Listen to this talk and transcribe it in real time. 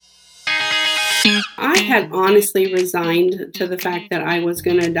I had honestly resigned to the fact that I was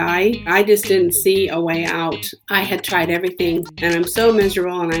going to die. I just didn't see a way out. I had tried everything and I'm so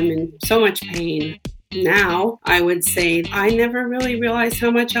miserable and I'm in so much pain. Now, I would say I never really realized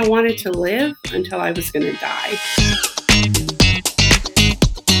how much I wanted to live until I was going to die.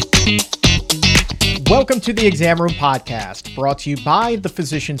 Welcome to the Exam Room Podcast, brought to you by the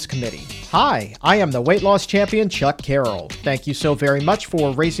Physicians Committee. Hi, I am the weight loss champion, Chuck Carroll. Thank you so very much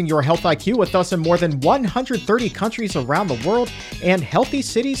for raising your health IQ with us in more than 130 countries around the world and healthy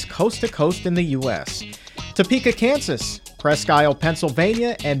cities coast to coast in the U.S. Topeka, Kansas, Presque Isle,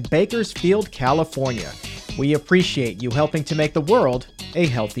 Pennsylvania, and Bakersfield, California. We appreciate you helping to make the world a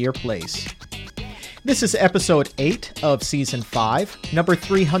healthier place. This is episode 8 of season 5, number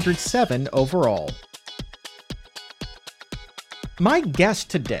 307 overall. My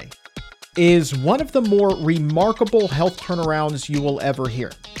guest today is one of the more remarkable health turnarounds you will ever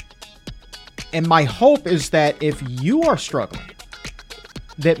hear. And my hope is that if you are struggling,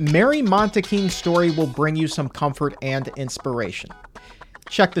 that Mary Montequin's story will bring you some comfort and inspiration.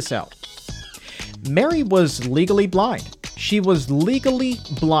 Check this out. Mary was legally blind. She was legally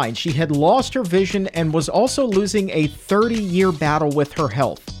blind. She had lost her vision and was also losing a 30-year battle with her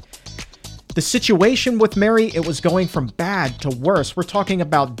health. The situation with Mary, it was going from bad to worse. We're talking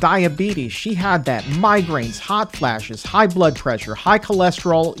about diabetes. She had that, migraines, hot flashes, high blood pressure, high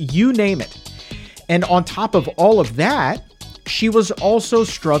cholesterol, you name it. And on top of all of that, she was also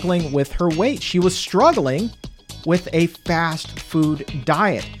struggling with her weight. She was struggling with a fast food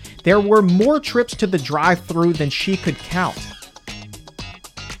diet. There were more trips to the drive-thru than she could count.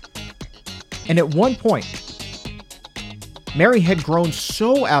 And at one point, Mary had grown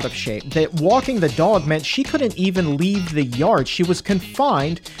so out of shape that walking the dog meant she couldn't even leave the yard. She was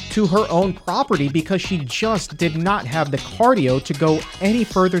confined to her own property because she just did not have the cardio to go any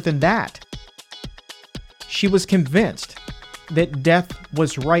further than that. She was convinced that death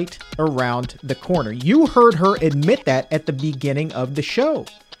was right around the corner. You heard her admit that at the beginning of the show.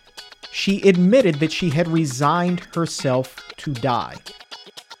 She admitted that she had resigned herself to die.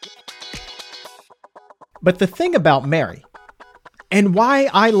 But the thing about Mary, and why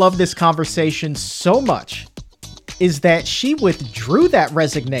I love this conversation so much, is that she withdrew that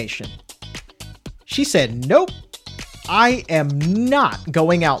resignation. She said, nope, I am not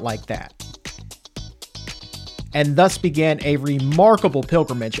going out like that. And thus began a remarkable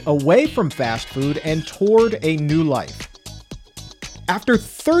pilgrimage away from fast food and toward a new life. After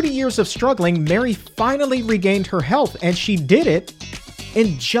 30 years of struggling, Mary finally regained her health, and she did it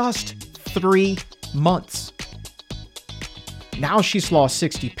in just 3 months. Now she's lost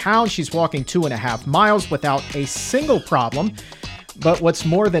 60 pounds. She's walking 2.5 miles without a single problem. But what's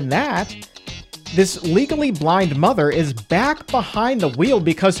more than that, this legally blind mother is back behind the wheel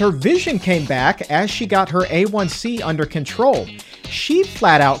because her vision came back as she got her A1C under control. She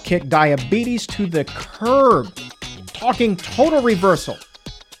flat out kicked diabetes to the curb, talking total reversal.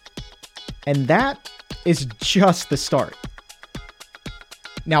 And that is just the start.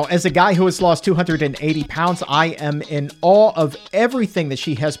 Now, as a guy who has lost 280 pounds, I am in awe of everything that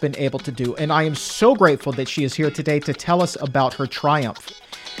she has been able to do, and I am so grateful that she is here today to tell us about her triumph.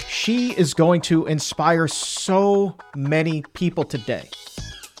 She is going to inspire so many people today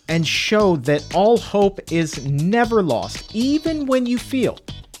and show that all hope is never lost, even when you feel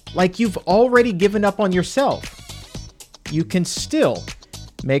like you've already given up on yourself. You can still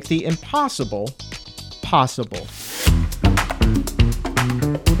make the impossible possible.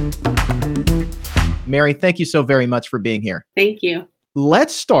 Mary, thank you so very much for being here. Thank you.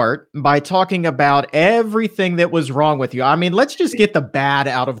 Let's start by talking about everything that was wrong with you. I mean, let's just get the bad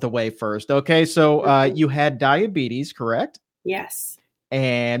out of the way first. Okay. So you had diabetes, correct? Yes.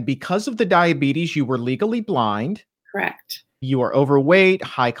 And because of the diabetes, you were legally blind. Correct. You are overweight,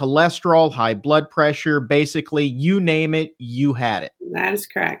 high cholesterol, high blood pressure. Basically, you name it, you had it. That is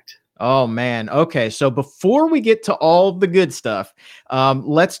correct. Oh, man. Okay. So before we get to all the good stuff,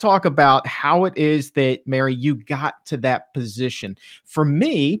 let's talk about how it is that, Mary, you got to that position. For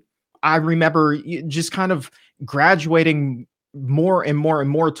me, I remember just kind of graduating more and more and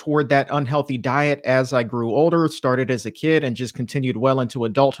more toward that unhealthy diet as I grew older, started as a kid and just continued well into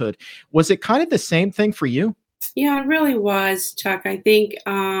adulthood. Was it kind of the same thing for you? Yeah, it really was, Chuck. I think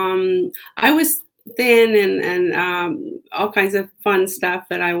I was thin and all kinds of fun stuff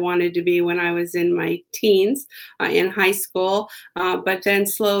that I wanted to be when I was in my teens, in high school. But then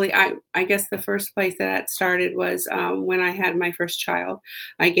slowly, I guess the first place that started was when I had my first child.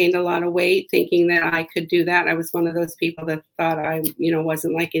 I gained a lot of weight thinking that I could do that. I was one of those people that thought I,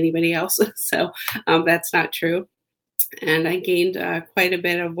 wasn't like anybody else. So that's not true. and I gained quite a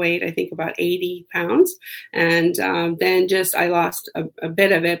bit of weight. I think about 80 pounds, and then just I lost a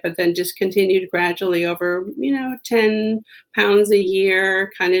bit of it, but then just continued gradually over 10 pounds a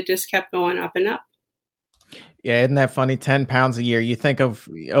year. Kind of just kept going up and up. Yeah, isn't that funny? 10 pounds a year. You think of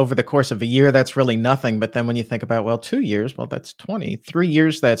over the course of a year, that's really nothing. But then when you think about, well, 2 years, well, that's 20. 3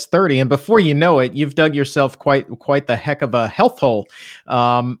 years, that's 30. And before you know it, you've dug yourself quite the heck of a health hole.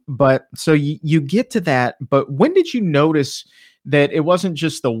 But so you get to that. But when did you notice that it wasn't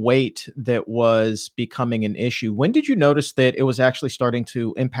just the weight that was becoming an issue? When did you notice that it was actually starting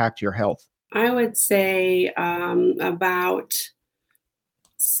to impact your health? I would say about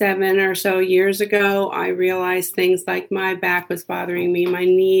 7 or so years ago, I realized things like my back was bothering me, my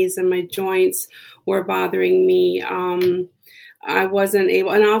knees and my joints were bothering me. I wasn't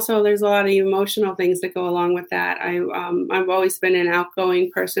able, and also there's a lot of emotional things that go along with that. I've always been an outgoing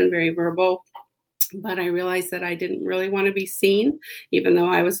person, very verbal, but I realized that I didn't really want to be seen, even though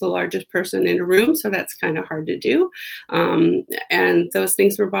I was the largest person in a room. So that's kind of hard to do. And those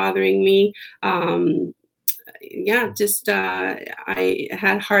things were bothering me. Yeah, just I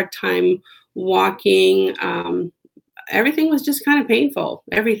had a hard time walking. Everything was just kind of painful.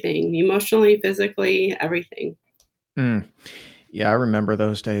 Everything, emotionally, physically, everything. Mm. Yeah, I remember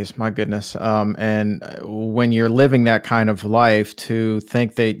those days. My goodness. And when you're living that kind of life, to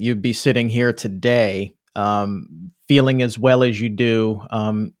think that you'd be sitting here today, feeling as well as you do,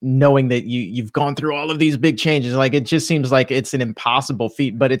 knowing that you've gone through all of these big changes, like it just seems like it's an impossible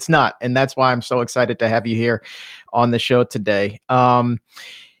feat, but it's not. And that's why I'm so excited to have you here on the show today.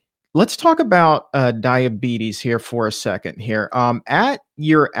 Let's talk about diabetes here for a second here. At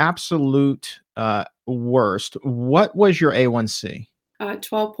your absolute worst, what was your A1C?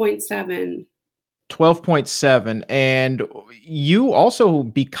 12.7. 12.7. And you also,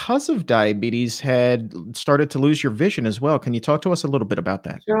 because of diabetes, had started to lose your vision as well. Can you talk to us a little bit about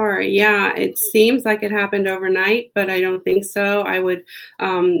that? Sure. Yeah, it seems like it happened overnight, but I don't think so. I would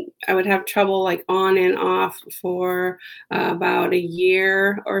have trouble like on and off for about a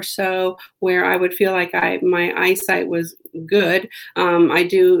year or so, where I would feel like my eyesight was good. I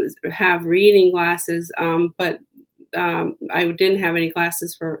do have reading glasses, but I didn't have any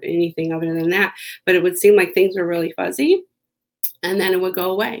glasses for anything other than that. But it would seem like things were really fuzzy, and then it would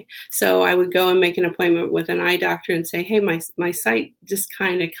go away. So I would go and make an appointment with an eye doctor and say, "Hey, my sight just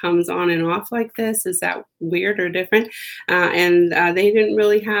kind of comes on and off like this. Is that weird or different?" And they didn't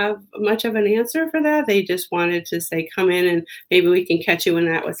really have much of an answer for that. They just wanted to say, "Come in and maybe we can catch you when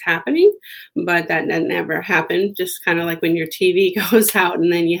that was happening." But that never happened. Just kind of like when your TV goes out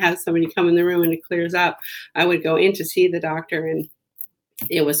and then you have somebody come in the room and it clears up. I would go in to see the doctor, and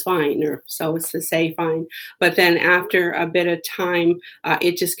it was fine, or so it's to say fine. But then after a bit of time,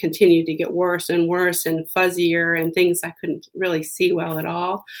 it just continued to get worse and worse and fuzzier and things I couldn't really see well at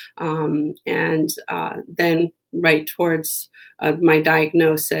all. And then right towards my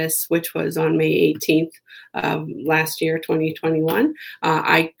diagnosis, which was on May 18th of last year, 2021,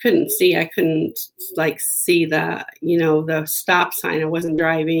 I couldn't see. I couldn't like see the stop sign. I wasn't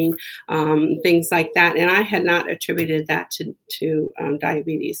driving, things like that. And I had not attributed that to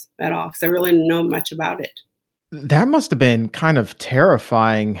diabetes at all, because I really didn't know much about it. That must have been kind of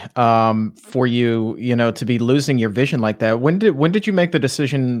terrifying for you, to be losing your vision like that. When did you make the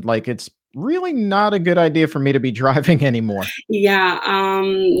decision, like it's really not a good idea for me to be driving anymore? Yeah,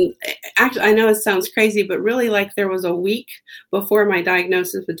 actually, I know it sounds crazy, but really, like there was a week before my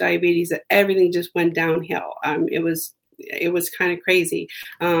diagnosis with diabetes that everything just went downhill. It was kind of crazy.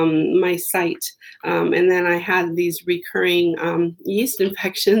 My sight, and then I had these recurring yeast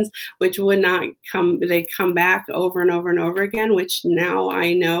infections, which would not come. They come back over and over and over again, which now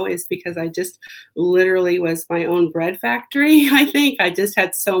I know is because I just literally was my own bread factory. I think I just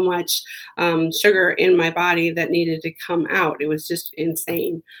had so much sugar in my body that needed to come out. It was just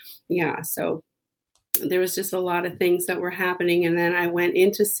insane. Yeah, so there was just a lot of things that were happening, and then I went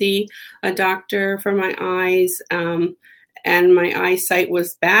in to see a doctor for my eyes, and my eyesight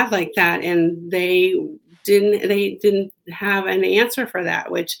was bad like that, and they didn't have an answer for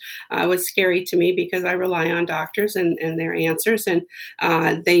that, which was scary to me because I rely on doctors and their answers, and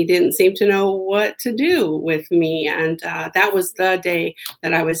they didn't seem to know what to do with me. And that was the day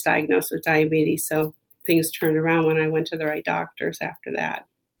that I was diagnosed with diabetes. So things turned around when I went to the right doctors after that.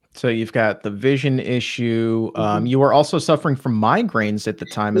 So you've got the vision issue. Mhm. You were also suffering from migraines at the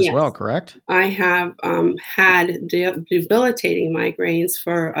time as well, Yes. correct? I have had debilitating migraines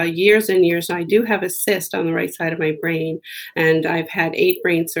for years and years. I do have a cyst on the right side of my brain, and I've had 8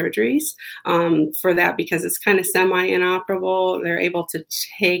 brain surgeries for that because it's kind of semi-inoperable. They're able to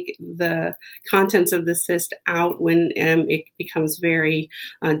take the contents of the cyst out when it becomes very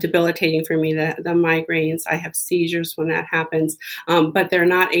debilitating for me. The migraines, I have seizures when that happens, but they're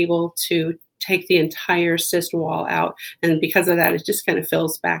not able to take the entire cyst wall out, and because of that, it just kind of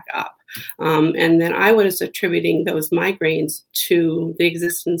fills back up. And then I was attributing those migraines to the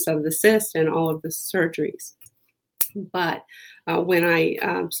existence of the cyst and all of the surgeries. But when I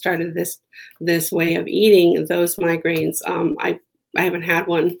started this way of eating, those migraines, I haven't had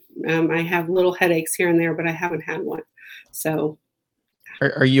one. I have little headaches here and there, but I haven't had one. So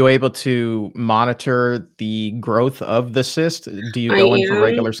Are you able to monitor the growth of the cyst? Do you I go in for am.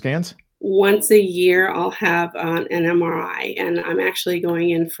 regular scans? Once a year, I'll have an MRI, and I'm actually going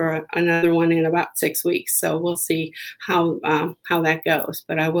in for another one in about 6 weeks. So we'll see how that goes,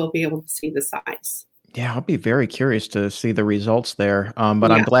 but I will be able to see the size. Yeah, I'll be very curious to see the results there.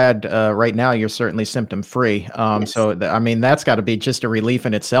 But I'm Yeah. glad right now you're certainly symptom free. Yes. I mean, that's got to be just a relief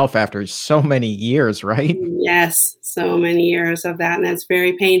in itself after so many years, right? Yes. So many years of that, and that's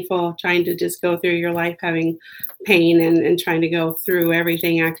very painful. Trying to just go through your life having pain and trying to go through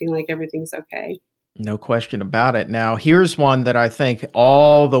everything, acting like everything's okay. No question about it. Now, here's one that I think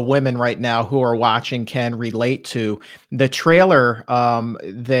all the women right now who are watching can relate to. The trailer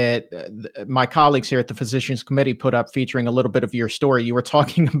that my colleagues here at the Physicians Committee put up featuring a little bit of your story. You were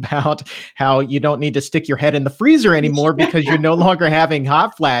talking about how you don't need to stick your head in the freezer anymore because you're no longer having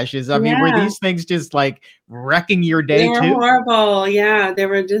hot flashes. I mean, were Yeah. these things just like wrecking your They day were too? horrible. Yeah, they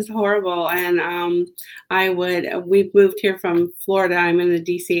were just horrible. And we've moved here from Florida. I'm in the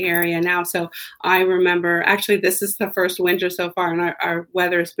DC area now. So I remember, actually, this is the first winter so far, and our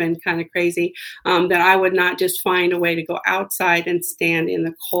weather's been kind of crazy, that I would not just find a way to go outside and stand in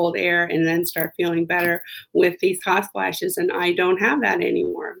the cold air and then start feeling better with these hot flashes. And I don't have that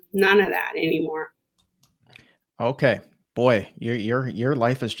anymore. None of that anymore. Okay. Boy, your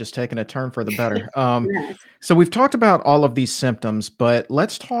life has just taken a turn for the better. Yes. So we've talked about all of these symptoms, but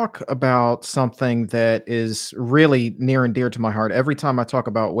let's talk about something that is really near and dear to my heart. Every time I talk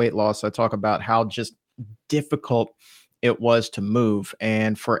about weight loss, I talk about how just difficult it was to move.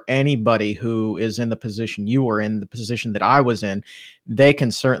 And for anybody who is in the position you were in, the position that I was in, they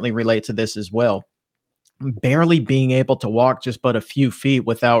can certainly relate to this as well. Barely being able to walk just but a few feet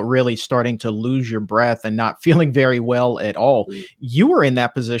without really starting to lose your breath and not feeling very well at all. You were in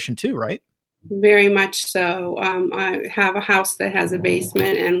that position too, right? Very much so. I have a house that has a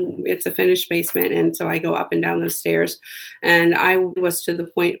basement and it's a finished basement. And so I go up and down those stairs. And I was to the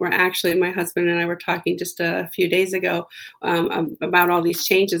point where actually my husband and I were talking just a few days ago about all these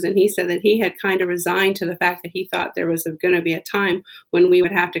changes. And he said that he had kind of resigned to the fact that he thought there was going to be a time when we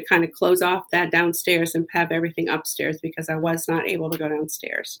would have to kind of close off that downstairs and have everything upstairs because I was not able to go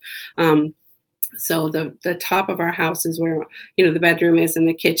downstairs. So the top of our house is where, the bedroom is and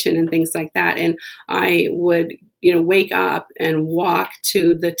the kitchen and things like that. And I would, wake up and walk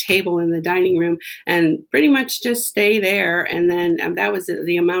to the table in the dining room and pretty much just stay there. And then that was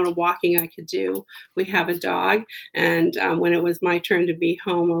the amount of walking I could do. We have a dog. And when it was my turn to be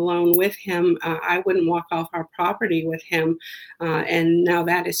home alone with him, I wouldn't walk off our property with him. And now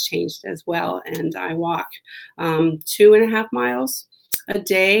that has changed as well. And I walk 2.5 miles a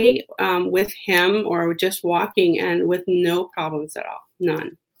day with him or just walking and with no problems at all.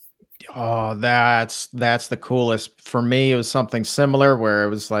 None. Oh, that's the coolest. For me, it was something similar where it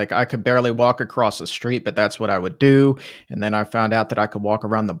was like I could barely walk across the street, but that's what I would do. And then I found out that I could walk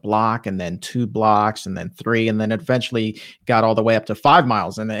around the block and then 2 blocks and then 3, and then eventually got all the way up to 5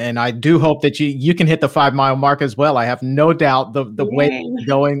 miles. And I do hope that you can hit the 5 mile mark as well. I have no doubt the way Yay. you're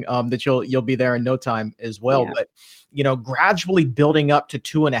going that you'll be there in no time as well. Yeah. But gradually building up to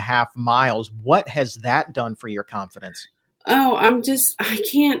 2.5 miles, what has that done for your confidence? Oh, I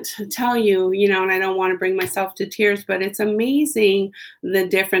can't tell you, and I don't want to bring myself to tears, but it's amazing the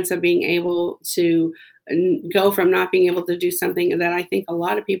difference of being able to go from not being able to do something that I think a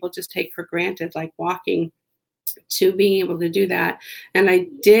lot of people just take for granted, like walking, to being able to do that. And I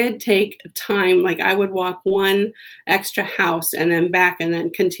did take time, like I would walk one extra house and then back and then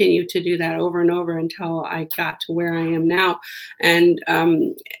continue to do that over and over until I got to where I am now. And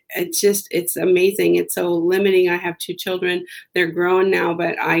it's amazing. It's so limiting. I have two children. They're grown now,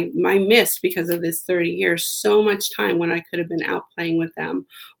 but I missed, because of this 30 years, so much time when I could have been out playing with them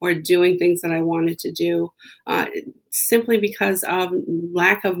or doing things that I wanted to do, simply because of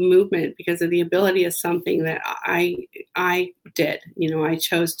lack of movement, because of the ability of something that I did, I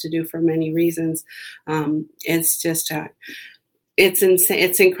chose to do for many reasons. It's just, it's insane.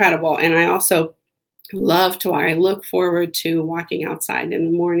 It's incredible. And I also I look forward to walking outside in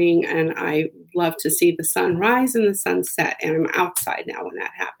the morning, and I love to see the sun rise and the sun set. And I'm outside now when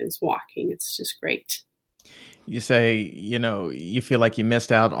that happens, walking. It's just great. You say, you feel like you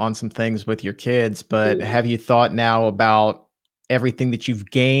missed out on some things with your kids, but Mm. have you thought now about everything that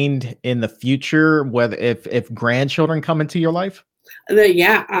you've gained in the future, whether if grandchildren come into your life?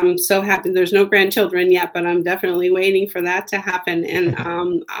 Yeah, I'm so happy. There's no grandchildren yet, but I'm definitely waiting for that to happen. And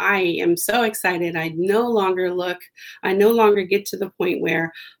I am so excited. I no longer get to the point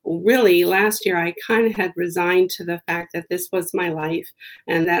where, really, last year I kind of had resigned to the fact that this was my life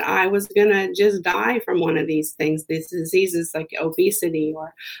and that I was going to just die from one of these things, these diseases like obesity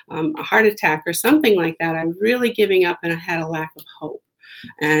or a heart attack or something like that. I'm really giving up, and I had a lack of hope.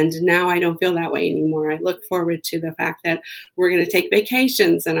 And now I don't feel that way anymore. I look forward to the fact that we're going to take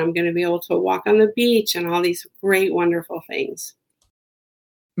vacations and I'm going to be able to walk on the beach and all these great, wonderful things.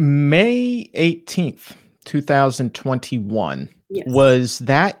 May 18th, 2021. Yes. Was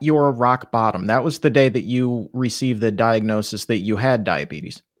that your rock bottom? That was the day that you received the diagnosis that you had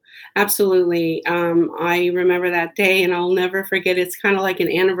diabetes. Absolutely. I remember that day and I'll never forget. It's kind of like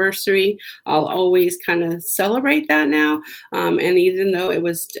an anniversary. I'll always kind of celebrate that now. And even though it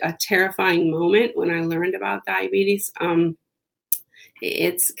was a terrifying moment when I learned about diabetes,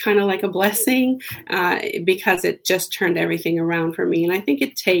 it's kind of like a blessing, because it just turned everything around for me. And I think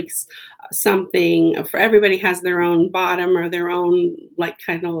it takes something for everybody, has their own bottom or their own like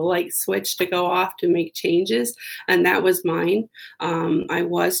kind of light switch to go off to make changes. And that was mine. I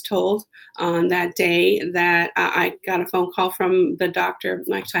was told on that day that I got a phone call from the doctor.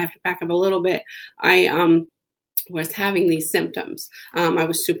 Actually, I have to back up a little bit. I was having these symptoms. I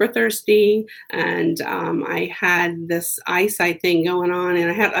was super thirsty, and I had this eyesight thing going on,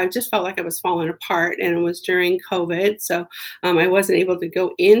 and I just felt like I was falling apart, and it was during COVID. So I wasn't able to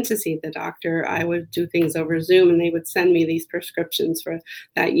go in to see the doctor. I would do things over Zoom, and they would send me these prescriptions for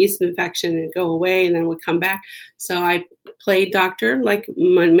that yeast infection and go away, and then would come back. So I played doctor like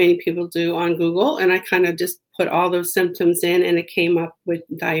many people do on Google, and I kind of just put all those symptoms in, and it came up with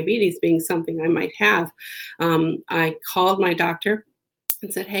diabetes being something I might have. I called my doctor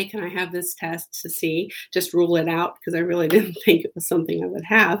and said, hey, can I have this test to see, just rule it out, because I really didn't think it was something I would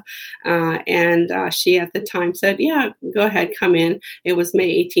have. And she at the time said, yeah, go ahead, come in. It was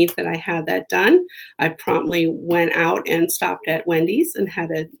May 18th that I had that done. I promptly went out and stopped at Wendy's and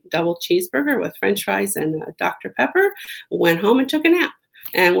had a double cheeseburger with French fries and Dr. Pepper, went home and took a nap.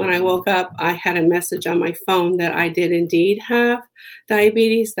 And when I woke up, I had a message on my phone that I did indeed have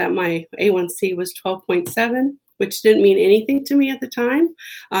diabetes, that my A1C was 12.7, which didn't mean anything to me at the time.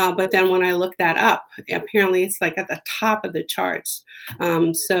 But then when I looked that up, apparently it's like at the top of the charts.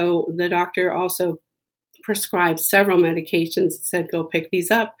 So the doctor also prescribed several medications and said, go pick these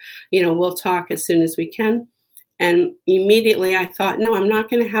up. We'll talk as soon as we can. And immediately I thought, no, I'm not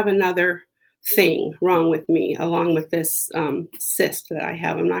going to have another thing wrong with me along with this cyst that I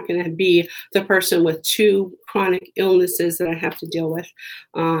have. I'm not going to be the person with two chronic illnesses that I have to deal with.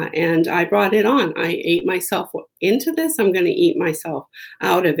 And I brought it on. I ate myself into this. I'm going to eat myself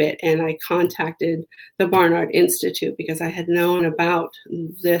out of it. And I contacted the Barnard Institute because I had known about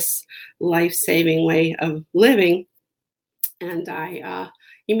this life-saving way of living. And I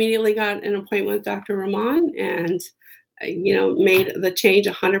immediately got an appointment with Dr. Rahman and made the change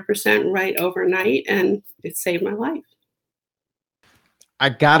 100% right overnight, and it saved my life. I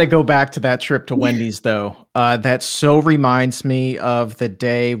got to go back to that trip to Wendy's though. That so reminds me of the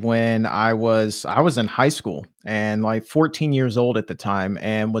day when I was in high school and like 14 years old at the time,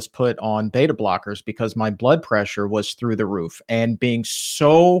 and was put on beta blockers because my blood pressure was through the roof, and being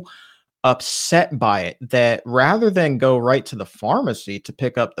so upset by it that rather than go right to the pharmacy to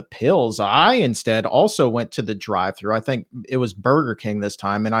pick up the pills, I instead also went to the drive-thru. I think it was Burger King this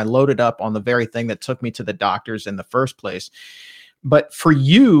time, and I loaded up on the very thing that took me to the doctors in the first place. But for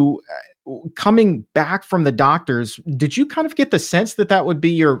you, coming back from the doctors, did you kind of get the sense that that would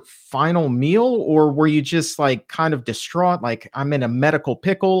be your final meal, or were you just like kind of distraught, like, I'm in a medical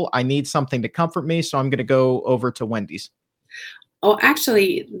pickle, I need something to comfort me, so I'm going to go over to Wendy's? Oh,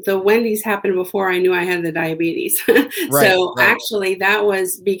 actually, the Wendy's happened before I knew I had the diabetes. Right, So, right. actually, that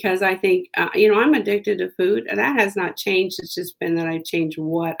was because I think, I'm addicted to food, and that has not changed. It's just been that I've changed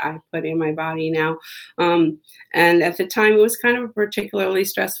what I put in my body now. Um, and at the time, it was kind of a particularly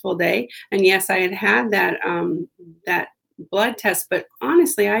stressful day. And yes, I had had that blood test, but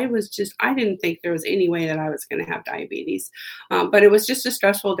honestly, I didn't think there was any way that I was going to have diabetes. But it was just a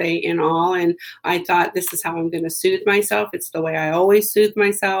stressful day in all. And I thought, this is how I'm going to soothe myself. It's the way I always soothe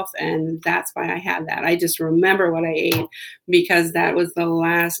myself. And that's why I had that. I just remember what I ate because that was the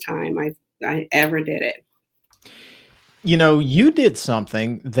last time I ever did it. You did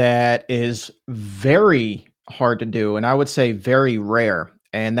something that is very hard to do, and I would say very rare,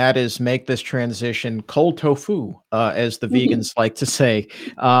 and that is make this transition cold tofu, as the vegans like to say.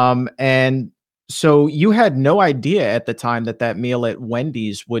 And so you had no idea at the time that that meal at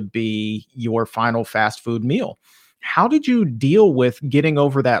Wendy's would be your final fast food meal. How did you deal with getting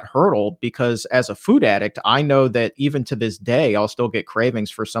over that hurdle? Because as a food addict, I know that even to this day, I'll still get cravings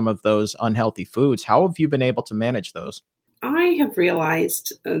for some of those unhealthy foods. How have you been able to manage those? I have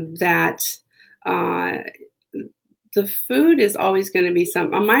realized that uh, the food is always going to be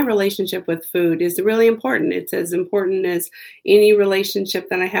my relationship with food is really important. It's as important as any relationship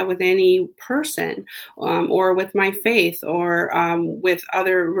that I have with any person, or with my faith, or with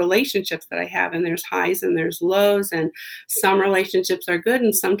other relationships that I have. And there's highs and there's lows, and some relationships are good,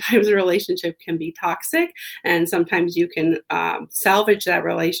 and sometimes a relationship can be toxic, and sometimes you can salvage that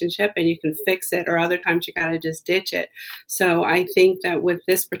relationship and you can fix it, or other times you got to just ditch it. So I think that with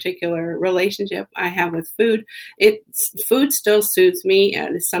this particular relationship I have with food, food still soothes me,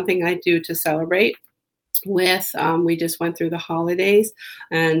 and it's something I do to celebrate with. We just went through the holidays,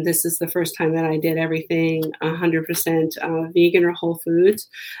 and this is the first time that I did everything 100% vegan or whole foods.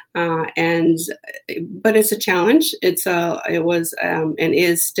 And but it's a challenge. It was and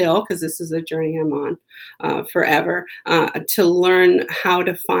is still, because this is a journey I'm on forever, to learn how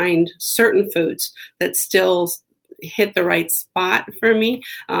to find certain foods that still hit the right spot for me.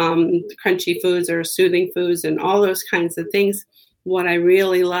 Crunchy foods or soothing foods and all those kinds of things. What I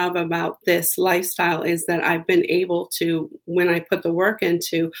really love about this lifestyle is that I've been able to, when I put the work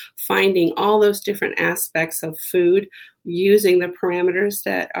into finding all those different aspects of food, using the parameters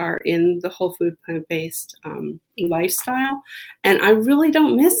that are in the whole food plant-based lifestyle, and I really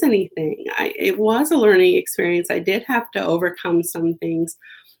don't miss anything. It was a learning experience. I did have to overcome some things.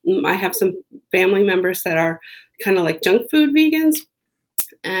 I have some family members that are kind of like junk food vegans.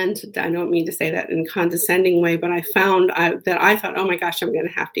 And I don't mean to say that in a condescending way, but I found that I thought, oh my gosh, I'm going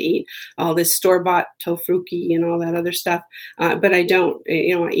to have to eat all this store-bought tofuki and all that other stuff. But I don't.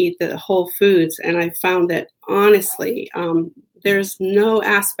 I eat the whole foods. And I found that, honestly, there's no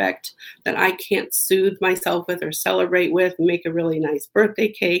aspect that I can't soothe myself with or celebrate with, make a really nice birthday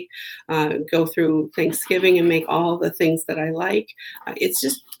cake, go through Thanksgiving and make all the things that I like. It's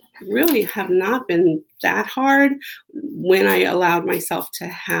just really have not been that hard when I allowed myself to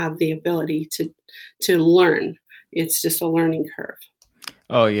have the ability to learn. It's just a learning curve.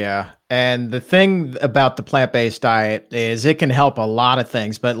 Oh, yeah. And the thing about the plant-based diet is it can help a lot of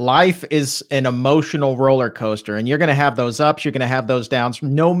things, but life is an emotional roller coaster, and you're going to have those ups, you're going to have those downs,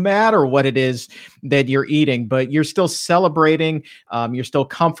 no matter what it is that you're eating, but you're still celebrating, you're still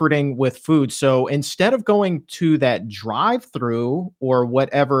comforting with food. So instead of going to that drive-through or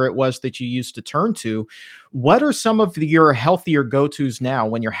whatever it was that you used to turn to, what are some of your healthier go-tos now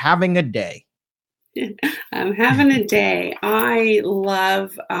when you're having a day? I'm having a day. I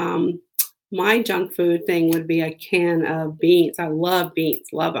love my junk food thing would be a can of beans. I love beans,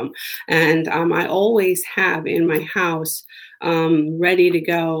 love them. And I always have in my house ready to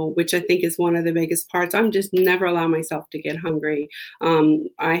go, which I think is one of the biggest parts. I'm just never allow myself to get hungry.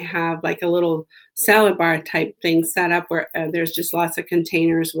 I have like a little salad bar type thing set up where there's just lots of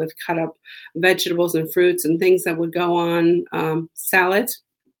containers with cut up vegetables and fruits and things that would go on salads.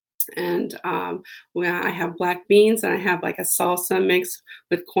 And where I have black beans, and I have like a salsa mix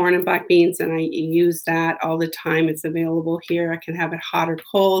with corn and black beans, and I use that all the time. It's available here. I can have it hot or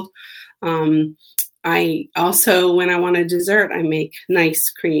cold. I also, when I want a dessert, I make nice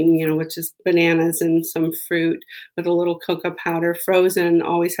cream, which is bananas and some fruit with a little cocoa powder frozen.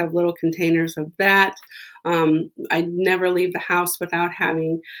 Always have little containers of that. I never leave the house without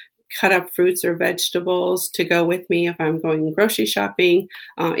having cut up fruits or vegetables to go with me if I'm going grocery shopping.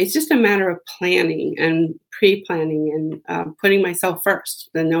 It's just a matter of planning and pre-planning and putting myself first,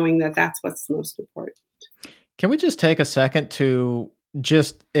 and knowing that that's what's most important. Can we just take a second to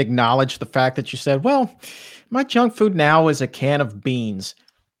just acknowledge the fact that you said, well, my junk food now is a can of beans.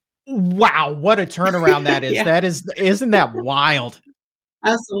 Wow, what a turnaround that is. Yeah, Isn't that wild?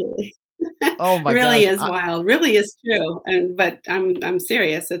 absolutely. Oh my Really gosh. is wild. Really is true. And but I'm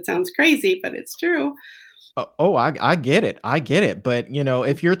serious. It sounds crazy, but it's true. I get it. I get it. But,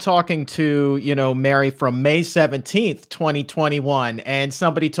 if you're talking to, Mary from May 17th, 2021, and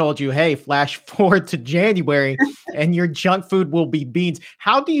somebody told you, hey, flash forward to January and your junk food will be beans,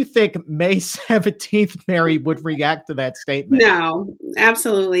 how do you think May 17th, Mary would react to that statement? No,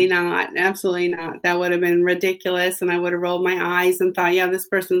 absolutely not. Absolutely not. That would have been ridiculous. And I would have rolled my eyes and thought, yeah, this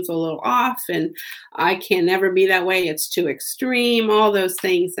person's a little off and I can never be that way. It's too extreme, all those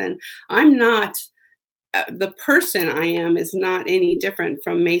things. And I'm not, the person I am is not any different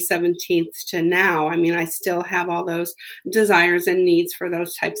from May 17th to now. I mean, I still have all those desires and needs for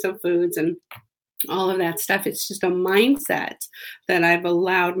those types of foods and all of that stuff. It's just a mindset that I've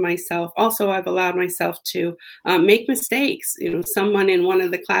allowed myself. Also, I've allowed myself to make mistakes. Someone in one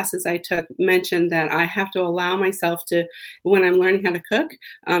of the classes I took mentioned that I have to allow myself to, when I'm learning how to cook,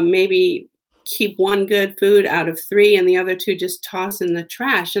 maybe keep one good food out of three and the other two just toss in the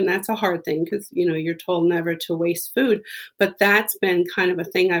trash. And that's a hard thing because, you're told never to waste food. But that's been kind of a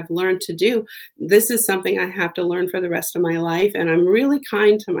thing I've learned to do. This is something I have to learn for the rest of my life. And I'm really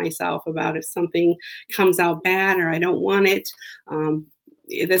kind to myself about if something comes out bad or I don't want it.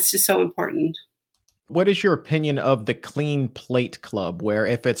 That's just so important. What is your opinion of the clean plate club, where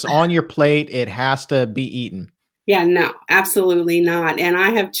if it's on your plate, it has to be eaten? Yeah, no, absolutely not. And I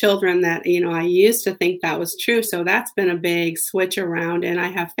have children that, I used to think that was true. So that's been a big switch around. And I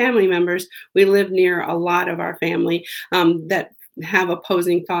have family members. We live near a lot of our family that have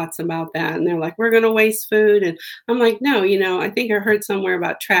opposing thoughts about that. And they're like, we're going to waste food. And I'm like, no, I think I heard somewhere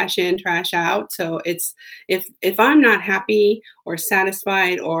about trash in, trash out. So it's, if I'm not happy or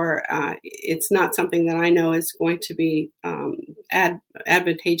satisfied or it's not something that I know is going to be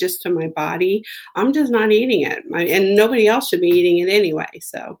advantageous to my body, I'm just not eating it. And nobody else should be eating it anyway.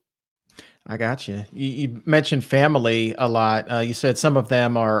 So I got you. You mentioned family a lot. You said some of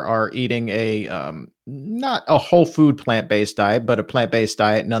them are eating a not a whole food plant based diet, but a plant based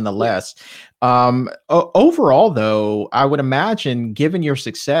diet yeah. nonetheless. Overall, though, I would imagine, given your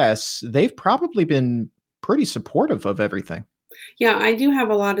success, they've probably been pretty supportive of everything. Yeah, I do have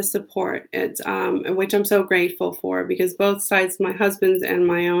a lot of support. It's which I'm so grateful for because both sides, my husband's and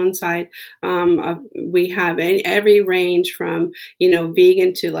my own side, we have every range from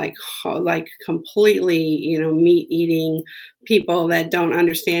vegan to like completely meat eating people that don't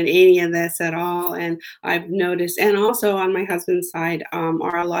understand any of this at all. And I've noticed, and also on my husband's side,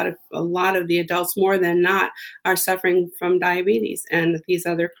 are a lot of the adults more than not are suffering from diabetes and these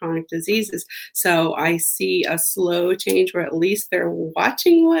other chronic diseases. So I see a slow change where at least they're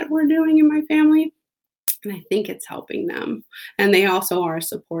watching what we're doing in my family. And I think it's helping them. And they also are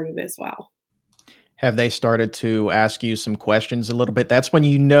supportive as well. Have they started to ask you some questions a little bit? That's when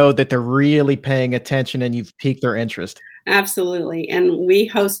you know that they're really paying attention and you've piqued their interest. Absolutely. And we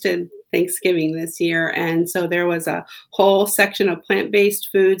hosted Thanksgiving this year. And so there was a whole section of plant based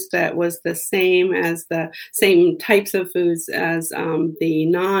foods that was the same types of foods as the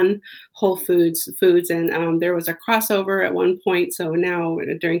non whole foods. And there was a crossover at one point. So now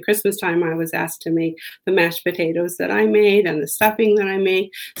during Christmas time, I was asked to make the mashed potatoes that I made and the stuffing that I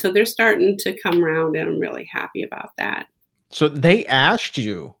made. So they're starting to come around, and I'm really happy about that. So they asked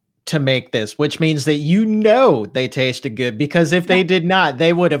you to make this, which means that they tasted good, because if they did not,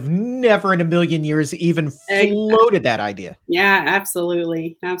 they would have never in a million years even floated that idea. Yeah,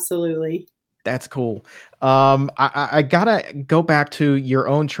 absolutely. Absolutely. That's cool. I gotta go back to your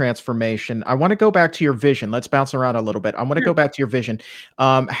own transformation. I want to go back to your vision. Let's bounce around a little bit. I want to Sure. go back to your vision.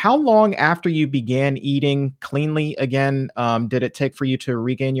 How long after you began eating cleanly again, did it take for you to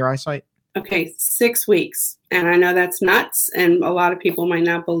regain your eyesight? Okay, 6 weeks. And I know that's nuts, and a lot of people might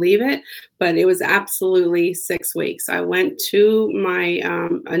not believe it, but it was absolutely 6 weeks. I went to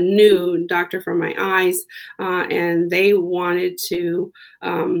a new doctor for my eyes, and they wanted to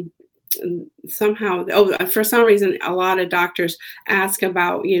somehow, for some reason, a lot of doctors ask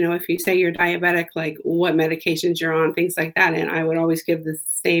about, if you say you're diabetic, like what medications you're on, things like that. And I would always give the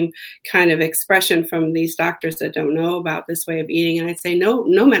same kind of expression from these doctors that don't know about this way of eating. And I'd say, no,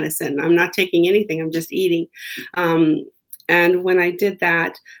 no medicine. I'm not taking anything. I'm just eating. And when I did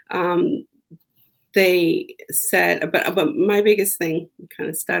that, they said, but my biggest thing, I'm kind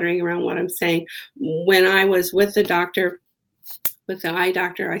of stuttering around what I'm saying, when I was with the doctor, with the eye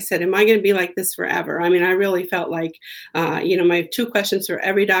doctor, I said, am I going to be like this forever? I mean, I really felt like, my two questions for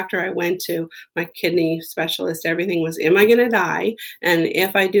every doctor I went to, my kidney specialist, everything was, am I going to die? And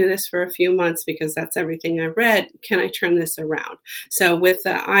if I do this for a few months, because that's everything I read, can I turn this around? So with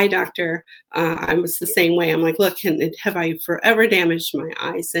the eye doctor, I was the same way. I'm like, look, have I forever damaged my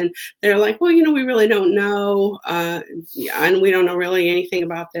eyes? And they're like, well, we really don't know. And we don't know really anything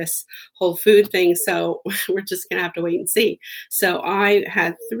about this whole food thing. So we're just going to have to wait and see. So I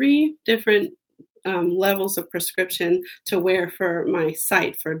had 3 different levels of prescription to wear for my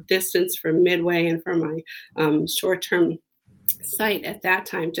sight, for distance, for midway, and for my short-term sight at that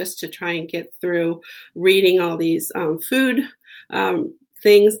time, just to try and get through reading all these food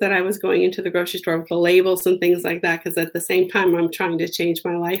things that I was going into the grocery store with the labels and things like that, because at the same time I'm trying to change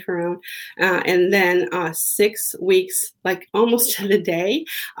my life around. And then 6 weeks, like almost to the day,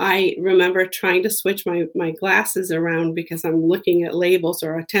 I remember trying to switch my glasses around because I'm looking at labels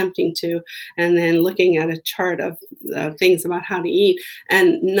or attempting to, and then looking at a chart of things about how to eat,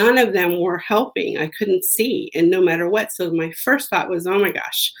 and none of them were helping. I couldn't see, and no matter what. So my first thought was, oh my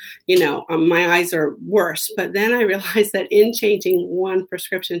gosh, my eyes are worse. But then I realized that in changing one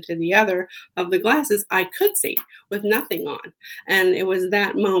prescription to the other of the glasses, I could see with nothing on. And it was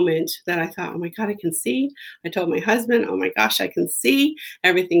that moment that I thought, oh my God, I can see. I told my husband, oh my gosh, I can see.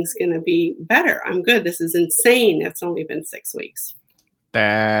 Everything's going to be better. I'm good. This is insane. It's only been 6 weeks.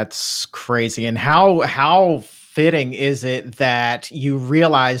 That's crazy. And how fitting is it that you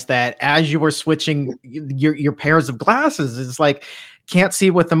realize that as you were switching your pairs of glasses, it's like, can't see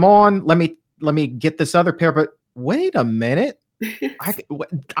with them on. Let me get this other pair. But wait a minute.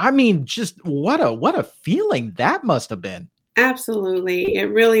 I mean, just what a feeling that must have been. Absolutely.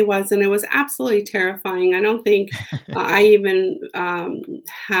 It really was. And it was absolutely terrifying. I don't think I even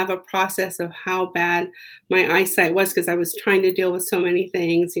have a process of how bad my eyesight was, because I was trying to deal with so many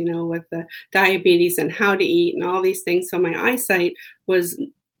things, with the diabetes and how to eat and all these things. So my eyesight was,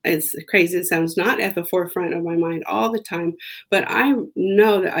 as crazy as it sounds, not at the forefront of my mind all the time. But I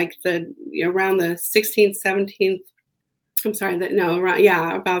know that around the 16th, 17th,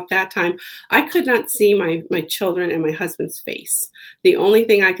 about that time, I could not see my children and my husband's face. The only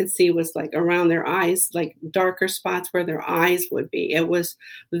thing I could see was like around their eyes, like darker spots where their eyes would be. It was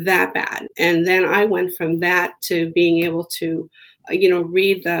that bad. And then I went from that to being able to,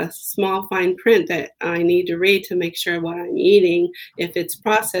 read the small fine print that I need to read to make sure what I'm eating, if it's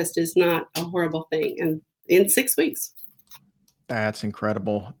processed, is not a horrible thing. And in 6 weeks. That's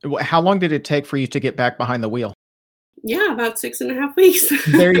incredible. How long did it take for you to get back behind the wheel? Yeah, about 6.5 weeks.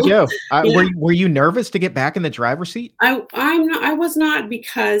 There you go. Yeah. Were you nervous to get back in the driver's seat? I was not,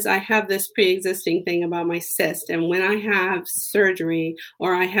 because I have this pre-existing thing about my cyst. And when I have surgery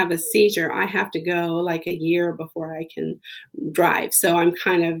or I have a seizure, I have to go like a year before I can drive. So I'm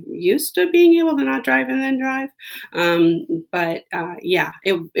kind of used to being able to not drive and then drive.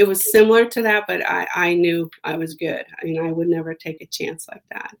 It was similar to that, but I knew I was good. I mean, I would never take a chance like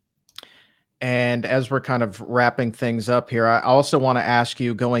that. And as we're kind of wrapping things up here, I also want to ask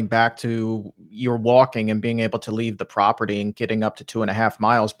you, going back to your walking and being able to leave the property and getting up to 2.5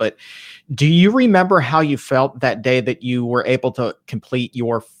 miles, but do you remember how you felt that day that you were able to complete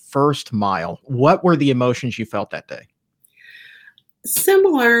your first mile? What were the emotions you felt that day?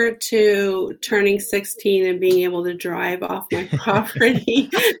 Similar to turning 16 and being able to drive off my property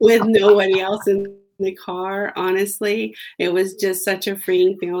with nobody else in the car. Honestly, it was just such a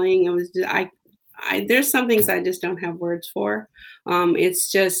freeing feeling. It was just, there's some things I just don't have words for.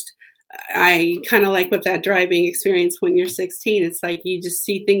 It's just, I kind of like with that driving experience when you're 16, it's like you just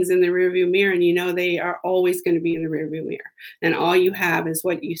see things in the rearview mirror, and they are always going to be in the rearview mirror, and all you have is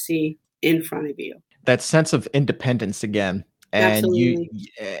what you see in front of you. That sense of independence again. And Absolutely.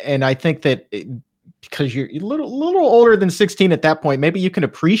 and I think that because you're a little older than 16 at that point, maybe you can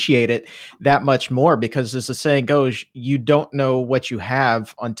appreciate it that much more, because as the saying goes, you don't know what you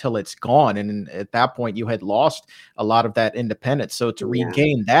have until it's gone. And at that point you had lost a lot of that independence. So to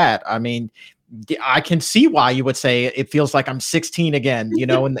regain that, I mean, I can see why you would say it feels like I'm 16 again,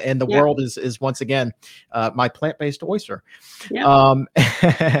 and the world is once again my plant-based oyster. Yeah.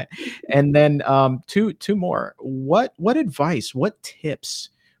 And then two more. What advice, what tips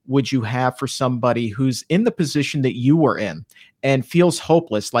would you have for somebody who's in the position that you were in and feels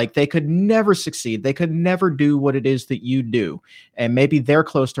hopeless, like they could never succeed, they could never do what it is that you do, and maybe they're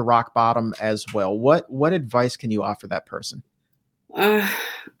close to rock bottom as well? What advice can you offer that person?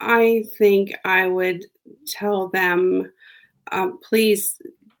 I think I would tell them, please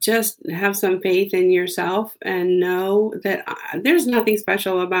just have some faith in yourself and know that there's nothing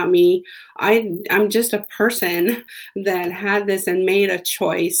special about me. I'm just a person that had this and made a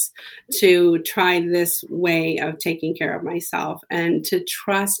choice to try this way of taking care of myself and to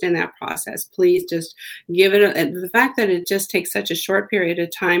trust in that process. Please just give it the fact that it just takes such a short period of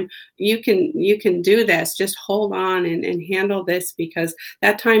time. You can do this. Just hold on and handle this, because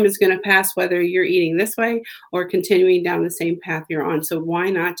that time is going to pass whether you're eating this way or continuing down the same path you're on. So why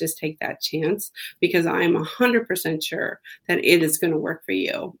not just take that chance? Because I'm 100% sure that it is going to work for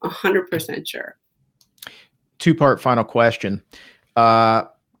you. 100% sure. Two-part final question.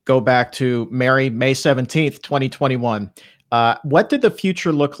 Go back to Mary, May 17th, 2021. What did the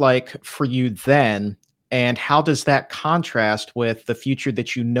future look like for you then? And how does that contrast with the future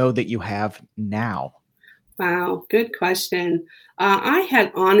that you know that you have now? Wow, good question. I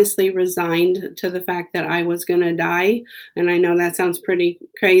had honestly resigned to the fact that I was going to die. And I know that sounds pretty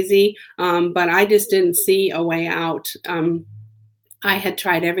crazy, but I just didn't see a way out. I had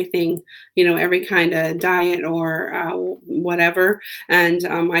tried everything, every kind of diet or whatever. And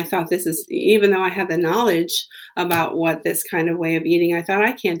I thought this is, even though I had the knowledge about what this kind of way of eating, I thought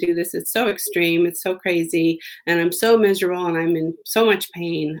I can't do this. It's so extreme. It's so crazy. And I'm so miserable and I'm in so much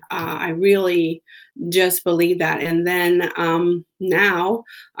pain. I really just believe that. And then now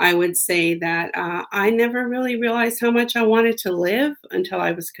I would say that I never really realized how much I wanted to live until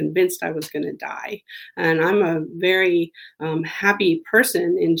I was convinced I was going to die. And I'm a very happy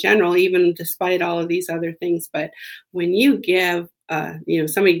person in general, even despite all of these other things. But when you give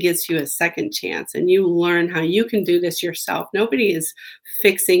somebody gives you a second chance and you learn how you can do this yourself. Nobody is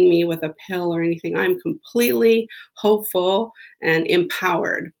fixing me with a pill or anything. I'm completely hopeful and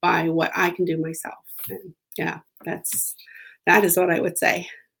empowered by what I can do myself. And yeah, that is what I would say.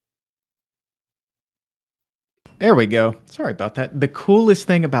 There we go. Sorry about that. The coolest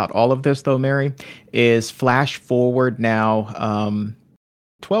thing about all of this, though, Mary, is flash forward now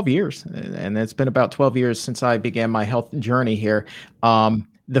 12 years. And it's been about 12 years since I began my health journey here.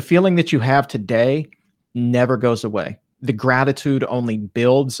 The feeling that you have today never goes away. The gratitude only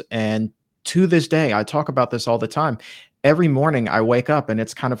builds. And to this day, I talk about this all the time. Every morning I wake up and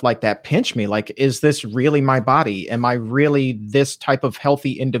it's kind of like that pinch me, like, is this really my body? Am I really this type of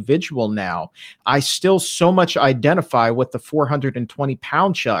healthy individual now? I still so much identify with the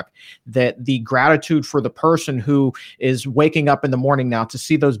 420-pound Chuck, that the gratitude for the person who is waking up in the morning now to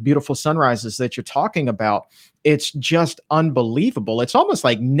see those beautiful sunrises that you're talking about. It's just unbelievable. It's almost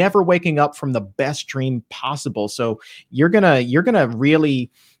like never waking up from the best dream possible. So you're gonna really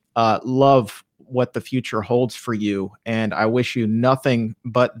love what the future holds for you. And I wish you nothing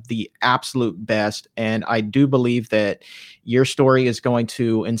but the absolute best. And I do believe that your story is going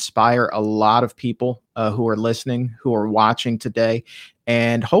to inspire a lot of people who are listening, who are watching today,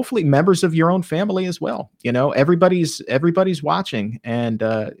 and hopefully members of your own family as well. Everybody's watching. And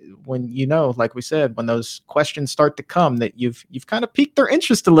when, like we said, when those questions start to come, that you've kind of piqued their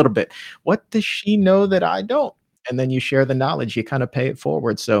interest a little bit. What does she know that I don't? And then you share the knowledge, you kind of pay it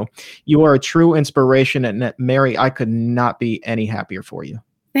forward. So you are a true inspiration. And Mary, I could not be any happier for you.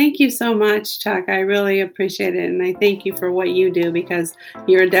 Thank you so much, Chuck. I really appreciate it. And I thank you for what you do, because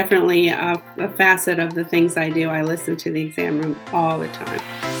you're definitely a facet of the things I do. I listen to the exam room all the time.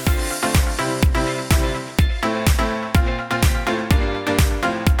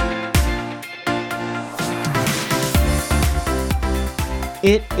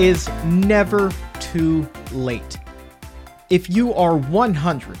 It is never too late. If you are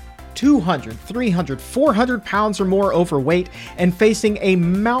 100, 200, 300, 400 pounds or more overweight and facing a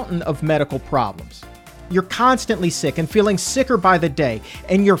mountain of medical problems, you're constantly sick and feeling sicker by the day,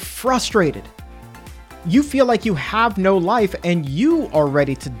 and you're frustrated. You feel like you have no life and you are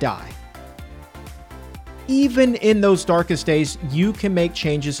ready to die. Even in those darkest days, you can make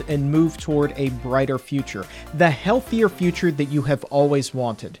changes and move toward a brighter future, the healthier future that you have always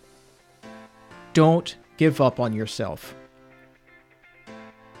wanted. Don't give up on yourself.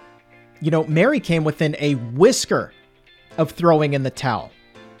 Mary came within a whisker of throwing in the towel,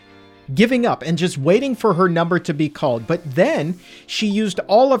 giving up and just waiting for her number to be called. But then she used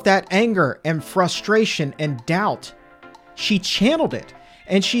all of that anger and frustration and doubt. She channeled it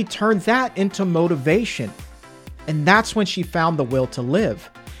and she turned that into motivation. And that's when she found the will to live.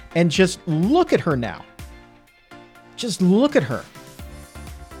 And just look at her now. Just look at her.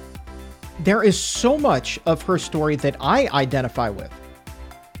 There is so much of her story that I identify with.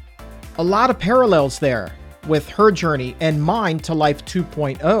 A lot of parallels there with her journey and mine to life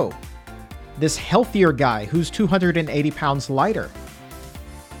 2.0. This healthier guy who's 280 pounds lighter.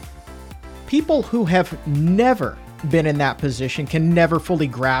 People who have never been in that position can never fully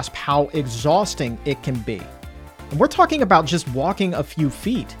grasp how exhausting it can be. And we're talking about just walking a few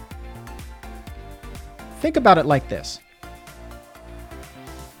feet. Think about it like this.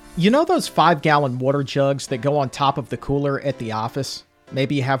 You know those 5-gallon water jugs that go on top of the cooler at the office?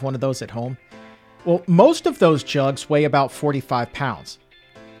 Maybe you have one of those at home. Well, most of those jugs weigh about 45 pounds.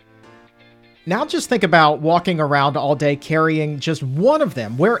 Now just think about walking around all day carrying just one of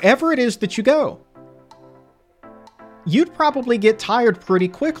them wherever it is that you go. You'd probably get tired pretty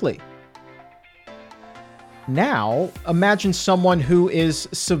quickly. Now, imagine someone who is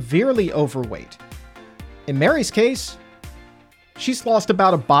severely overweight. In Mary's case, she's lost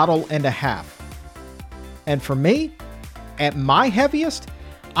about 1.5 bottles. And for me, at my heaviest,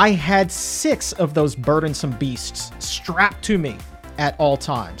 I had 6 of those burdensome beasts strapped to me at all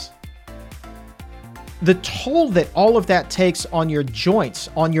times. The toll that all of that takes on your joints,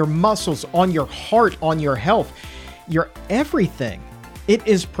 on your muscles, on your heart, on your health, your everything, it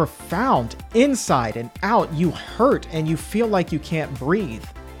is profound. Inside and out, you hurt and you feel like you can't breathe.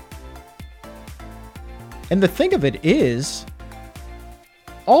 And the thing of it is,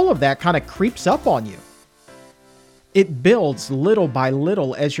 all of that kind of creeps up on you. It builds little by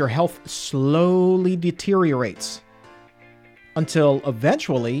little as your health slowly deteriorates, until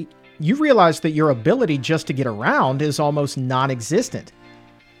eventually you realize that your ability just to get around is almost non-existent.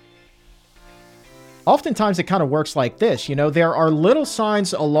 Oftentimes it kind of works like this. There are little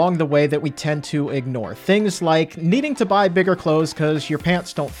signs along the way that we tend to ignore. Things like needing to buy bigger clothes because your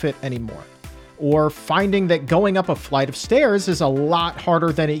pants don't fit anymore. Or finding that going up a flight of stairs is a lot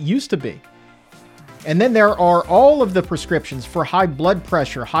harder than it used to be. And then there are all of the prescriptions for high blood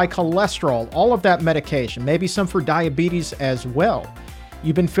pressure, high cholesterol, all of that medication, maybe some for diabetes as well.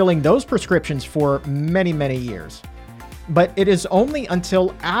 You've been filling those prescriptions for many, many years. But it is only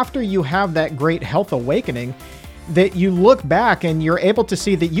until after you have that great health awakening that you look back and you're able to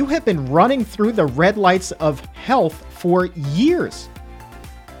see that you have been running through the red lights of health for years.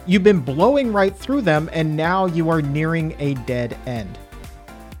 You've been blowing right through them, and now you are nearing a dead end.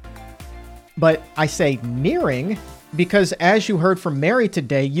 But I say nearing because, as you heard from Mary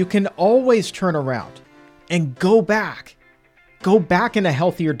today, you can always turn around and go back in a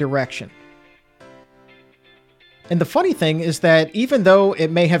healthier direction. And the funny thing is that even though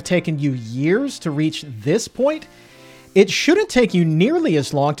it may have taken you years to reach this point, it shouldn't take you nearly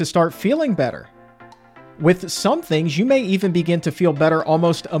as long to start feeling better. With some things, you may even begin to feel better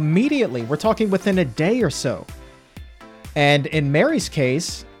almost immediately. We're talking within a day or so. And in Mary's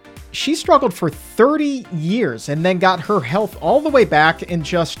case, she struggled for 30 years and then got her health all the way back in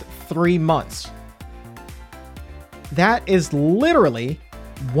just 3 months. That is literally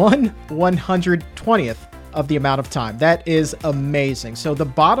 1/120th of the amount of time. That is amazing. So the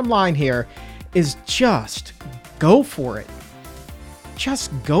bottom line here is just go for it.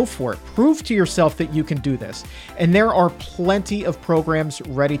 Just go for it. Prove to yourself that you can do this. And there are plenty of programs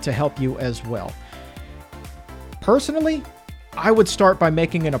ready to help you as well. Personally, I would start by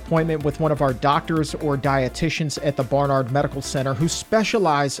making an appointment with one of our doctors or dietitians at the Barnard Medical Center who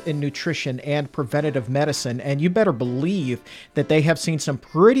specialize in nutrition and preventative medicine, and you better believe that they have seen some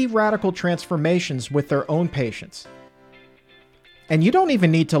pretty radical transformations with their own patients. And you don't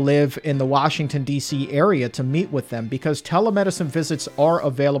even need to live in the Washington, D.C. area to meet with them because telemedicine visits are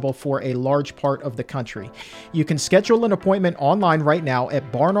available for a large part of the country. You can schedule an appointment online right now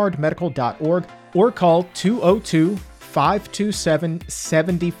at barnardmedical.org or call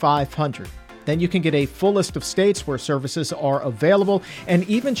 202-527-7500. Then you can get a full list of states where services are available and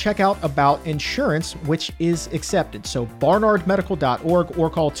even check out about insurance, which is accepted. So barnardmedical.org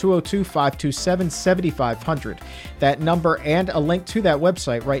or call 202-527-7500. That number and a link to that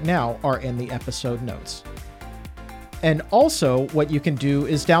website right now are in the episode notes. And also, what you can do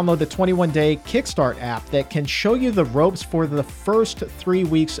is download the 21-day Kickstart app that can show you the ropes for the first 3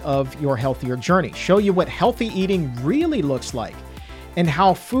 weeks of your healthier journey, show you what healthy eating really looks like, and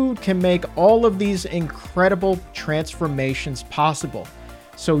how food can make all of these incredible transformations possible,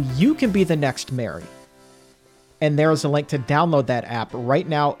 so you can be the next Mary. And there's a link to download that app right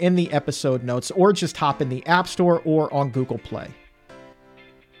now in the episode notes, or just hop in the App Store or on Google Play.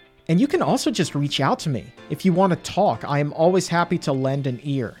 And you can also just reach out to me. If you want to talk, I am always happy to lend an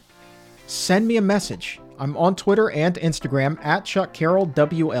ear. Send me a message. I'm on Twitter and Instagram at Chuck Carroll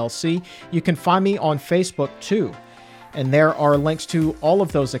WLC. You can find me on Facebook too. And there are links to all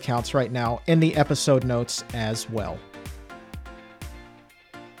of those accounts right now in the episode notes as well.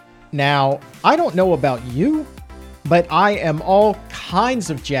 Now, I don't know about you, but I am all kinds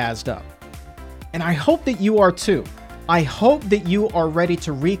of jazzed up. And I hope that you are too. I hope that you are ready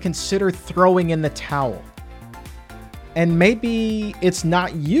to reconsider throwing in the towel. And maybe it's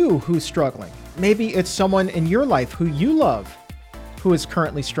not you who's struggling. Maybe it's someone in your life who you love who is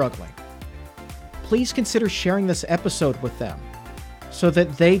currently struggling. Please consider sharing this episode with them so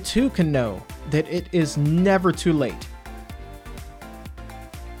that they too can know that it is never too late.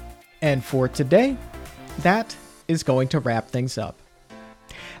 And for today, that is going to wrap things up.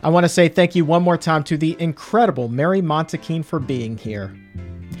 I want to say thank you one more time to the incredible Mary Montequin for being here.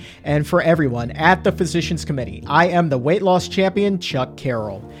 And for everyone at the Physicians Committee, I am the weight loss champion, Chuck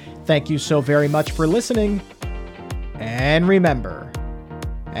Carroll. Thank you so very much for listening. And remember,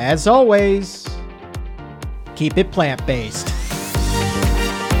 as always, keep it plant-based.